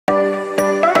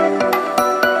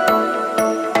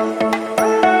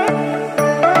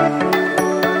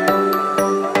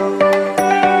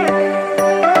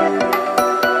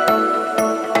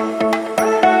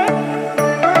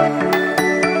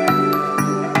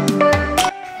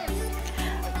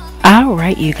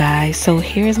Alright you guys, so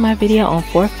here's my video on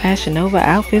 4 Fashion Nova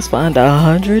outfits for under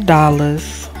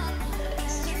 $100.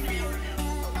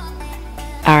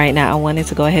 Alright, now I wanted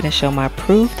to go ahead and show my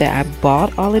proof that I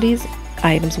bought all of these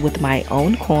items with my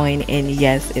own coin, and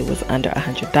yes, it was under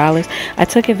 $100. I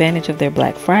took advantage of their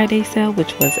Black Friday sale,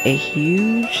 which was a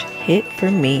huge hit for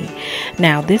me.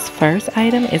 Now this first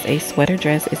item is a sweater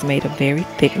dress. It's made of very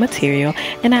thick material,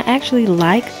 and I actually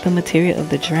like the material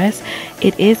of the dress.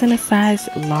 It is in a size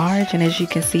large, and as you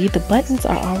can see, the buttons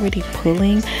are already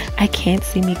pulling. I can't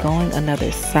see me going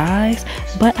another size,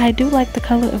 but I do like the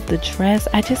color of the dress.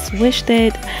 I just wish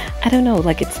that, I don't know,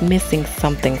 like it's missing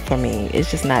something for me.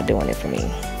 It's just not doing it for me.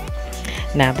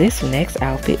 Now this next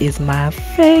outfit is my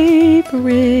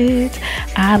favorite.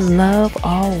 I love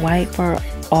all white for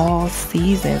all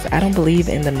seasons. I don't believe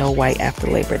in the no white after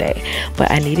Labor Day,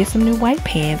 but I needed some new white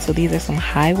pants. So these are some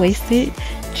high-waisted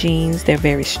jeans. They're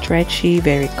very stretchy,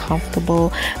 very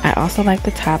comfortable. I also like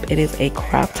the top. It is a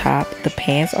crop top. The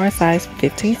pants are a size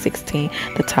 15-16.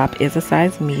 The top is a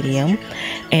size medium,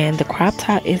 and the crop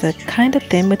top is a kind of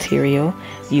thin material.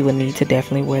 You will need to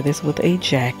definitely wear this with a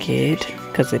jacket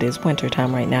because it is winter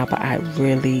time right now, but I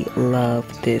really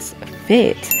love this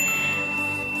fit.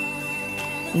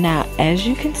 Now as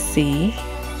you can see,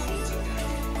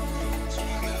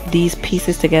 these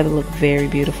pieces together look very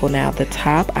beautiful. Now the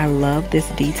top, I love this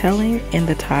detailing in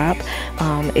the top.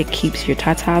 It keeps your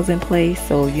tatas in place,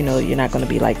 so you know you're not going to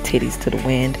be like titties to the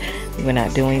wind. We're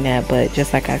not doing that, but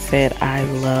just like I said, I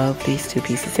love these two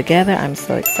pieces together. I'm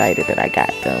so excited that I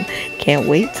got them. Can't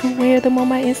wait to wear them on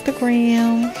my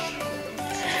Instagram.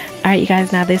 Alright you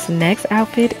guys, now this next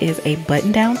outfit is a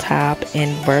button-down top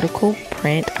in vertical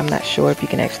print. I'm not sure if you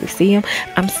can actually see them.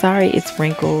 I'm sorry it's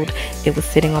wrinkled. It was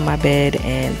sitting on my bed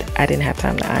and I didn't have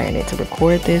time to iron it to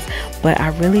record this, but I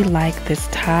really like this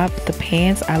top. The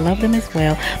pants, I love them as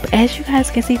well, but as you guys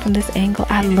can see from this angle,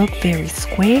 I look very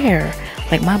square.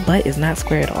 Like my butt is not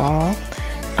square at all.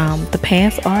 The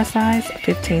pants are a size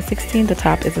 15-16. The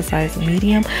top is a size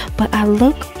medium, but I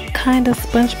look kind of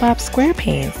SpongeBob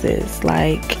SquarePants,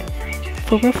 like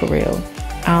for real.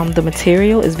 The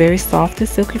material is very soft and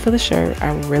silky for the shirt.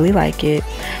 I really like it.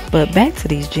 But back to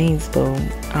these jeans though.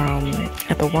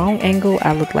 At the wrong angle,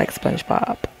 I look like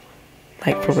SpongeBob,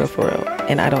 like for real,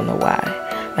 and I don't know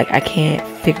why. Like I can't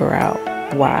figure out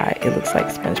why it looks like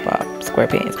SpongeBob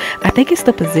SquarePants. I think it's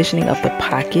the positioning of the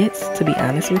pockets, to be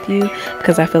honest with you,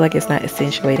 because I feel like it's not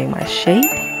accentuating my shape.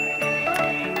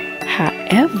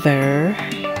 However,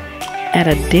 at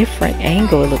a different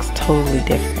angle, it looks totally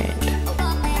different.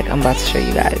 Like I'm about to show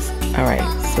you guys. Alright,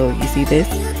 so you see this?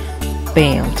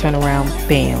 Bam, turn around,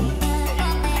 bam,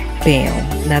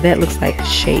 bam. Now that looks like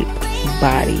shape,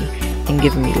 body, and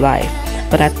giving me life.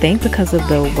 But I think because of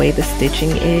the way the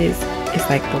stitching is, it's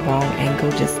like the wrong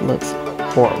angle just looks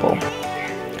horrible.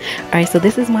 Alright, so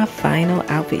this is my final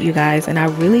outfit you guys, and I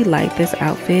really like this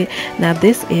outfit. Now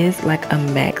this is like a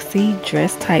maxi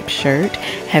dress type shirt,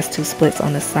 has 2 splits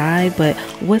on the side, but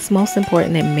what's most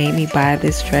important that made me buy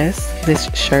this shirt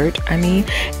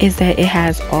is that it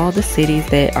has all the cities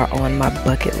that are on my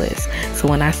bucket list. So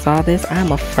when I saw this,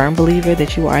 I'm a firm believer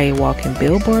that you are a walking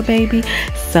billboard, baby.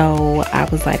 So I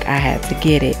was like, I had to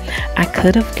get it. I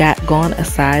could have gone a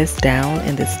size down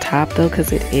in this top though,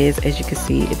 because it is, as you can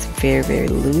see, it's very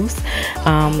loose.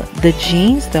 The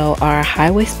jeans though are a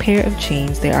high waist pair of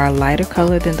jeans. They are a lighter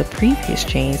color than the previous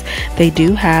jeans. They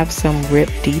do have some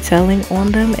ripped detailing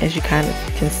on them, as you kind of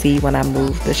can see when I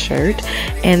move the shirt,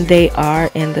 and they are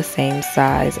in the same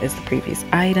size as the previous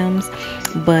items.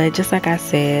 But just like I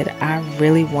said, I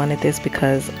really wanted this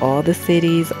because all the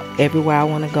cities, everywhere I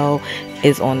want to go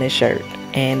is on this shirt,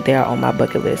 and they're on my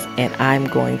bucket list, and I'm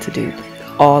going to do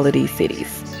all of these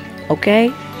cities.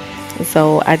 Okay,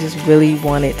 so I just really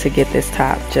wanted to get this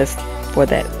top just for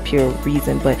that pure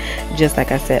reason. But just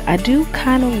like I said, I do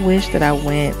kind of wish that I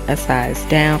went a size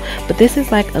down, but this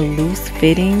is like a loose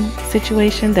fitting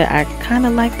situation that I kind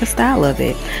of like the style of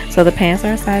it. So the pants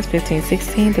are a size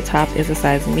 15-16. The top is a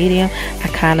size medium. I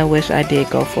kind of wish I did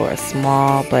go for a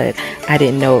small, but I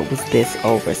didn't know it was this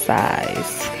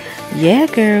oversized. Yeah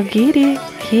girl, get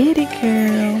it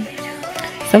girl.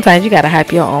 Sometimes you gotta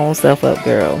hype your own self up,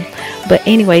 girl. But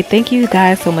anyway, thank you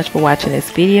guys so much for watching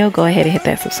this video. Go ahead and hit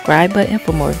that subscribe button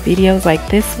for more videos like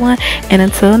this one, and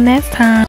until next time.